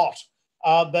awful lot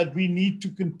that we need to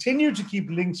continue to keep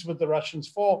links with the Russians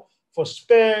for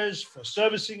spares, for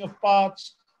servicing of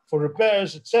parts, for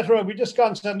repairs, etc. We just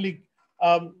can't suddenly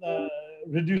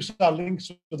reduce our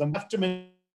links with them. We have to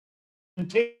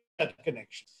maintain that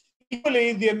connection.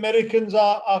 Equally, the Americans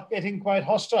are getting quite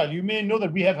hostile. You may know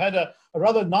that we have had a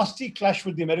rather nasty clash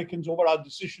with the Americans over our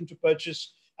decision to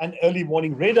purchase an early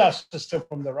warning radar system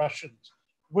from the Russians,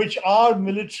 which our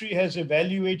military has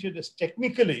evaluated as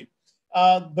technically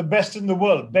the best in the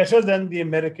world, better than the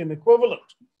American equivalent.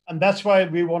 And that's why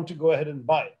we want to go ahead and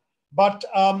buy it. But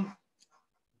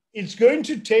it's going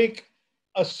to take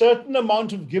a certain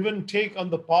amount of give and take on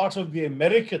the part of the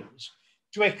Americans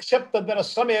to accept that there are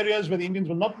some areas where the Indians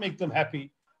will not make them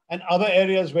happy and other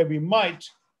areas where we might,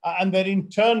 and that in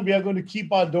turn we are going to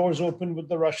keep our doors open with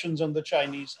the Russians and the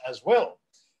Chinese as well.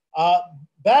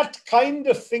 That kind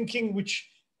of thinking, which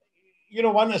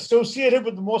one associated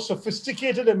with the more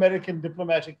sophisticated American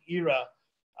diplomatic era,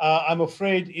 I'm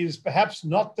afraid is perhaps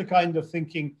not the kind of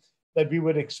thinking that we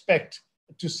would expect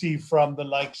to see from the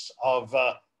likes of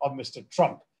Mr.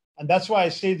 Trump. And that's why I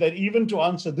say that even to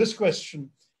answer this question,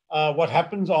 what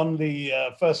happens on the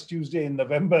first Tuesday in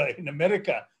November in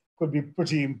America could be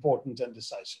pretty important and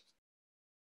decisive.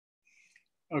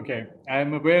 okay.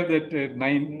 I'm aware that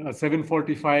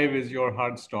 7:45 is your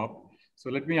hard stop. So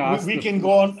let me ask. We can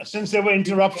go on, since there were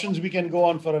interruptions, we can go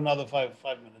on for another five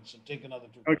minutes and take another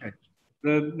 2 minutes. Okay.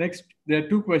 There are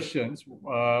two questions,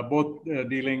 both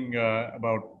dealing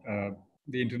about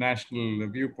the international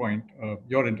viewpoint,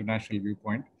 your international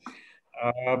viewpoint.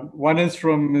 One is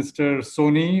from Mr.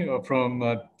 Soni from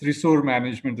Thrissur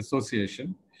Management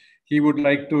Association. He would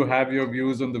like to have your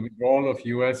views on the withdrawal of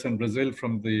US and Brazil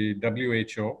from the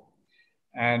WHO.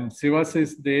 And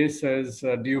Sivasis Day says,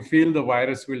 do you feel the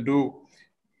virus will do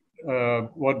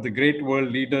what the great world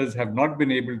leaders have not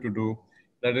been able to do,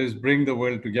 that is bring the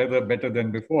world together better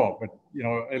than before? But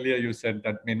earlier you said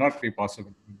that may not be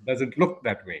possible. It doesn't look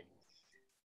that way.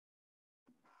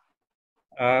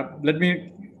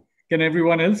 Can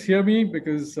everyone else hear me?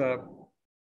 Because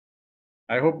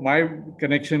I hope my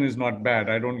connection is not bad.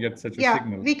 I don't get such a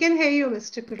signal. Yeah, we can hear you,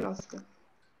 Mr. Kirloskar.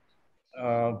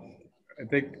 I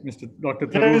think Dr.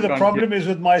 Tharoor the problem is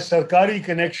with my Sarkari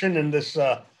connection in this.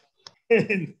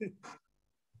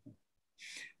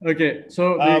 Okay,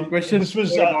 so the question. This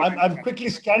was. I'm quickly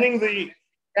scanning the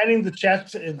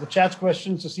chat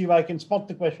questions to see if I can spot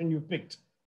the question you picked.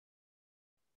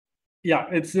 Yeah,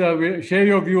 it's share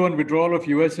your view on withdrawal of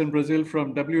US and Brazil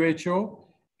from WHO,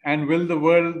 and will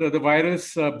the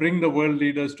virus bring the world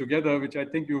leaders together, which I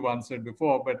think you've answered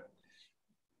before, but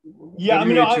yeah,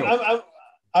 WHO.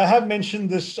 I have mentioned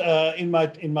this in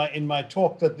my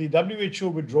talk, that the WHO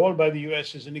withdrawal by the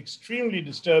US is an extremely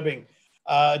disturbing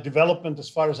development as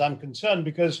far as I'm concerned,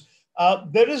 because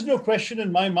there is no question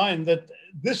in my mind that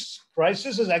this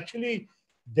crisis has actually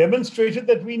demonstrated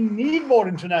that we need more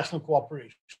international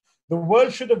cooperation. The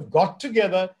world should have got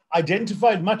together,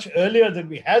 identified much earlier that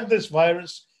we had this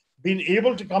virus, been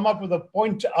able to come up with a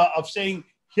point of saying,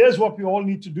 here's what we all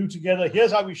need to do together,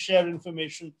 here's how we share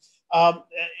information.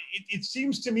 It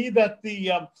seems to me that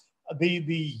the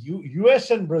US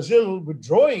and Brazil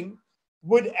withdrawing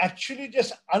would actually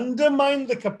just undermine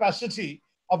the capacity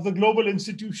of the global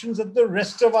institutions that the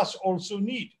rest of us also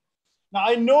need. Now,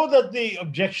 I know that the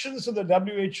objections to the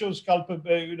WHO's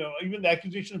even the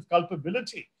accusation of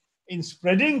culpability in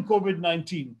spreading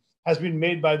COVID-19 has been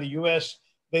made by the US.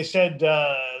 They said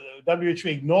WHO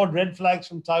ignored red flags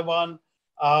from Taiwan.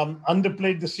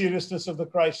 underplayed the seriousness of the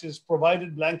crisis,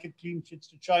 provided blanket clean chits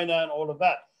to China and all of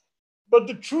that. But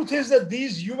the truth is that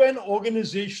these UN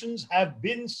organizations have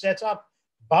been set up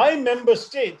by member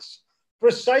states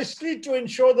precisely to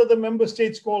ensure that the member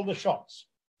states call the shots.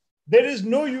 There is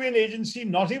no UN agency,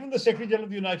 not even the Secretary General of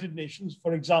the United Nations,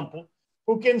 for example,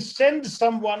 who can send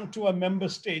someone to a member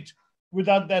state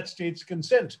without that state's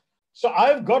consent. So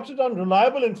I've got it on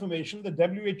reliable information that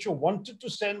WHO wanted to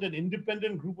send an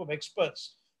independent group of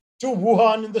experts to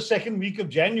Wuhan in the second week of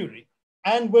January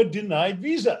and were denied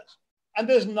visas. And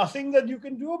there's nothing that you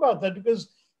can do about that, because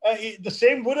the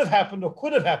same would have happened or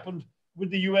could have happened with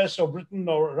the US or Britain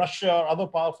or Russia or other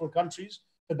powerful countries.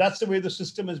 But that's the way the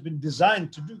system has been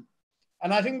designed to do.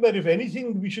 And I think that if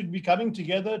anything, we should be coming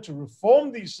together to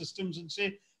reform these systems and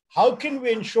say, how can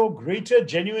we ensure greater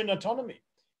genuine autonomy?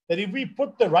 That if we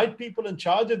put the right people in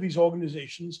charge of these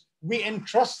organizations, we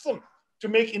entrust them to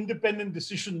make independent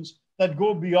decisions that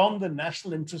go beyond the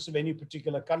national interests of any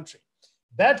particular country.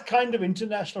 That kind of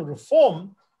international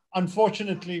reform,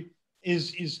 unfortunately,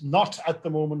 is not at the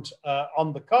moment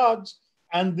on the cards.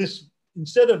 And this,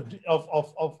 instead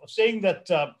of saying that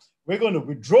we're going to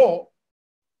withdraw,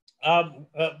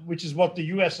 which is what the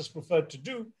US has preferred to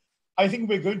do, I think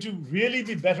we're going to really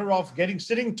be better off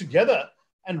sitting together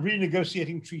and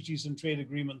renegotiating treaties and trade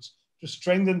agreements to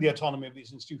strengthen the autonomy of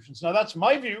these institutions. Now, that's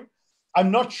my view. I'm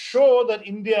not sure that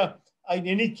India, in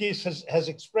any case, has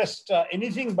expressed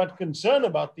anything but concern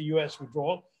about the US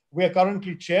withdrawal. We are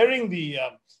currently chairing the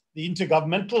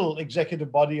intergovernmental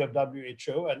executive body of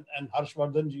WHO, and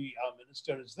Harshvardhanji, our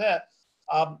minister, is there.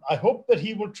 I hope that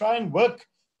he will try and work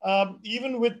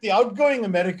even with the outgoing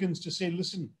Americans to say,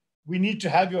 listen, we need to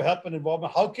have your help and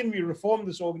involvement. How can we reform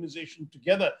this organization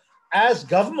together as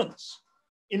governments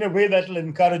in a way that will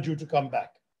encourage you to come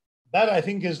back? That, I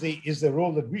think, is the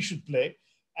role that we should play.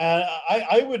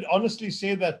 I would honestly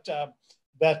say that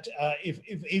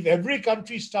if every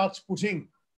country starts putting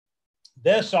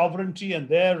their sovereignty and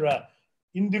their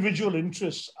individual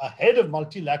interests ahead of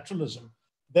multilateralism,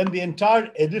 then the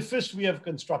entire edifice we have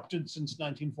constructed since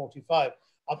 1945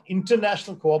 of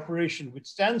international cooperation, which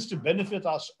stands to benefit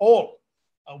us all,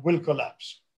 will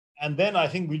collapse. And then I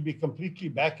think we'll be completely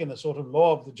back in a sort of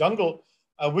law of the jungle,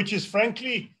 which is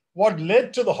frankly what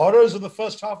led to the horrors of the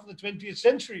first half of the 20th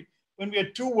century, when we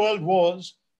had 2 world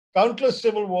wars, countless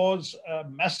civil wars,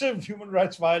 massive human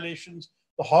rights violations,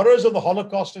 the horrors of the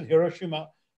Holocaust in Hiroshima.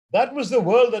 That was the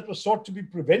world that was sought to be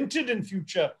prevented in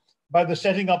future by the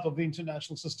setting up of the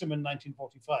international system in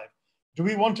 1945. Do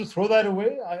we want to throw that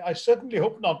away? I certainly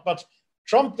hope not. But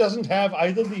Trump doesn't have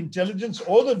either the intelligence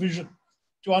or the vision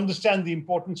to understand the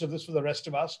importance of this for the rest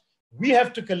of us. We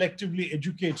have to collectively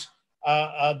educate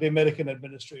the American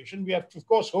administration. We have to, of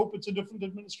course, hope it's a different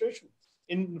administration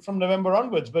from November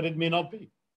onwards, but it may not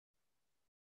be.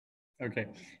 Okay.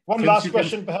 One last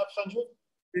question, perhaps,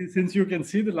 Sanjay? Since you can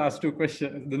see the last 2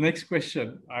 questions, the next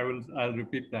question, I'll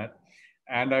repeat that.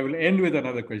 And I will end with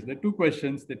another question. There are 2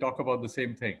 questions, they talk about the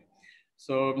same thing.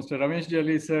 So Mr. Ramesh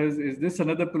Jalli says, is this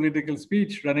another political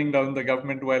speech running down the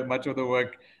government while much of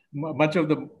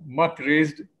the muck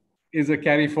raised is a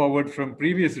carry forward from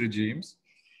previous regimes?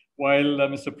 While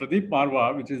Mr. Pradeep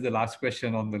Marwa, which is the last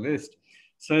question on the list,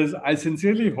 says, I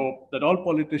sincerely hope that all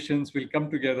politicians will come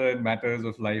together in matters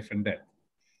of life and death.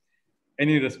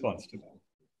 Any response to that?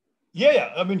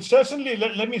 Yeah. I mean, certainly,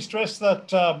 let me stress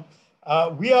that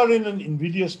we are in an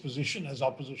invidious position as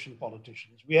opposition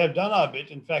politicians. We have done our bit.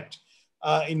 In fact,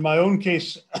 in my own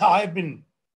case, I've been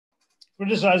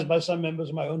criticized by some members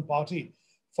of my own party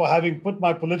for having put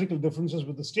my political differences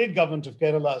with the state government of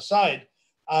Kerala aside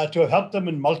to have helped them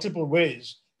in multiple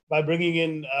ways by bringing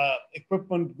in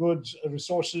equipment, goods,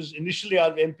 resources, initially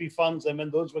out of MP funds, and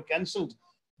when those were cancelled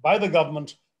by the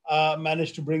government,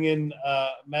 managed to bring in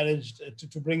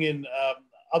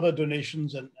other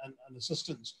donations and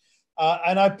assistance.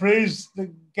 And I praise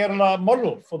the Kerala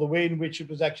model for the way in which it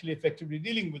was actually effectively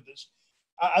dealing with this.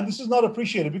 And this is not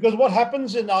appreciated, because what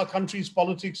happens in our country's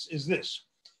politics is this.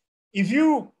 If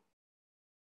you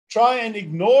try and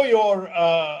ignore your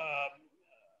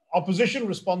opposition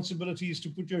responsibilities to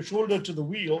put your shoulder to the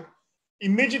wheel,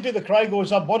 immediately the cry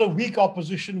goes up, what a weak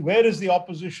opposition, where is the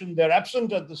opposition? They're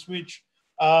absent at the switch,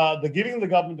 they're giving the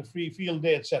government a free field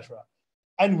day, etc.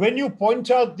 And when you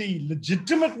point out the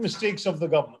legitimate mistakes of the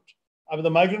government, I mean, the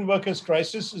migrant workers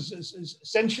crisis is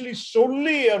essentially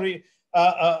solely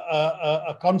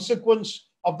a consequence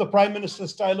of the prime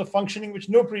minister's style of functioning, which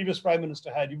no previous prime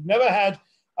minister had. You've never had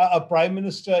a prime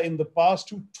minister in the past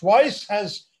who twice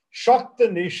has shocked the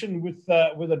nation with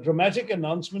a dramatic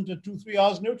announcement at 2-3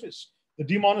 hours notice, the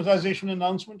demonetization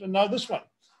announcement, and now this one,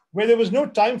 where there was no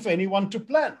time for anyone to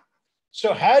plan.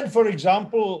 So had, for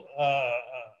example,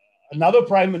 another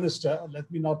prime minister, let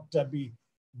me not be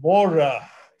more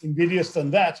invidious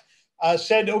than that,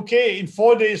 said, okay, in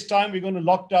 4 days' time, we're going to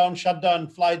lock down, shut down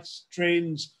flights,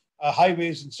 trains,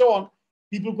 highways, and so on.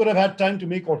 People could have had time to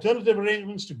make alternative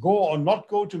arrangements, to go or not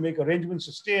go, to make arrangements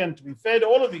to stay and to be fed,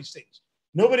 all of these things.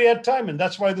 Nobody had time, and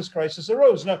that's why this crisis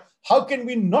arose. Now, how can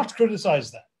we not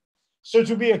criticize that? So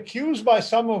to be accused by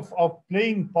some of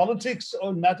playing politics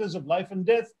on matters of life and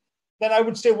death, then I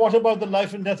would say, what about the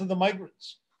life and death of the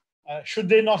migrants? Should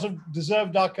they not have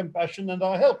deserved our compassion and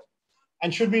our help?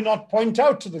 And should we not point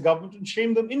out to the government and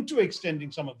shame them into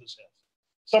extending some of this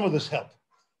help?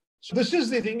 So this is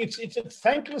the thing. It's a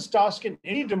thankless task in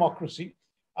any democracy.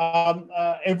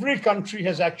 Every country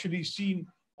has actually seen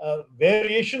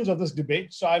variations of this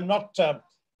debate. So I'm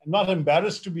not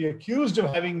embarrassed to be accused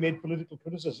of having made political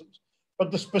criticisms.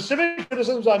 But the specific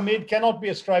criticisms I made cannot be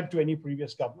ascribed to any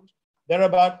previous government. They're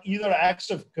about either acts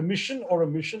of commission or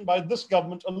omission by this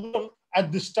government alone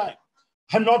at this time.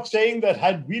 I'm not saying that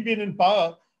had we been in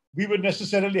power, we would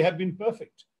necessarily have been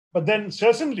perfect. But then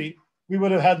certainly we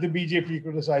would have had the BJP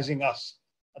criticizing us.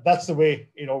 That's the way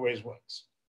it always works.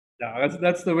 Yeah,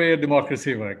 that's the way a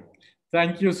democracy works.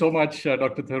 Thank you so much,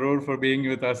 Dr. Tharoor, for being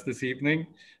with us this evening.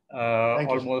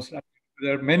 Almost,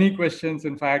 there are many questions.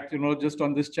 In fact, just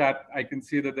on this chat, I can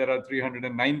see that there are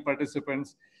 309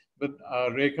 participants. But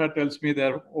Rekha tells me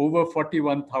there are over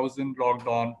 41,000 logged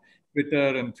on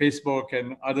Twitter and Facebook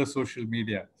and other social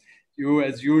media. You,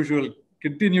 as usual,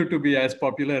 continue to be as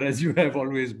popular as you have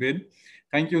always been.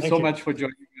 Thank you so much for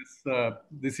joining us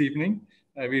this evening.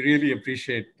 We really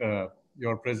appreciate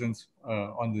your presence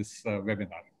on this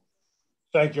webinar.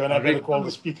 Thank you. And I'm going to call the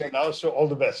speaker now. So all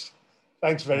the best.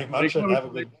 Thanks very much, and have a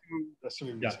good rest of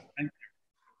your meeting.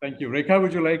 Thank you. Rekha,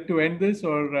 would you like to end this,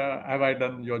 or have I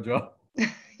done your job?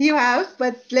 You have,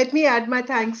 but let me add my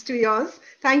thanks to yours.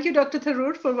 Thank you, Dr.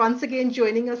 Tharoor, for once again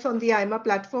joining us on the AIMA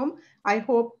platform. I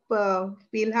hope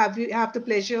we'll have the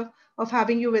pleasure of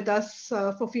having you with us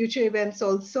for future events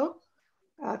also.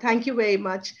 Thank you very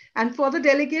much. And for the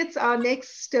delegates, our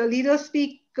next Leader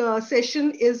Speak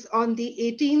session is on the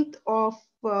 18th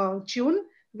of June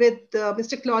with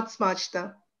Mr. Claude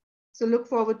Smarchta. So look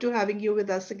forward to having you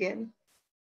with us again.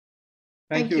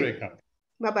 Thank you, Rekha.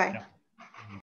 Bye-bye. Yeah.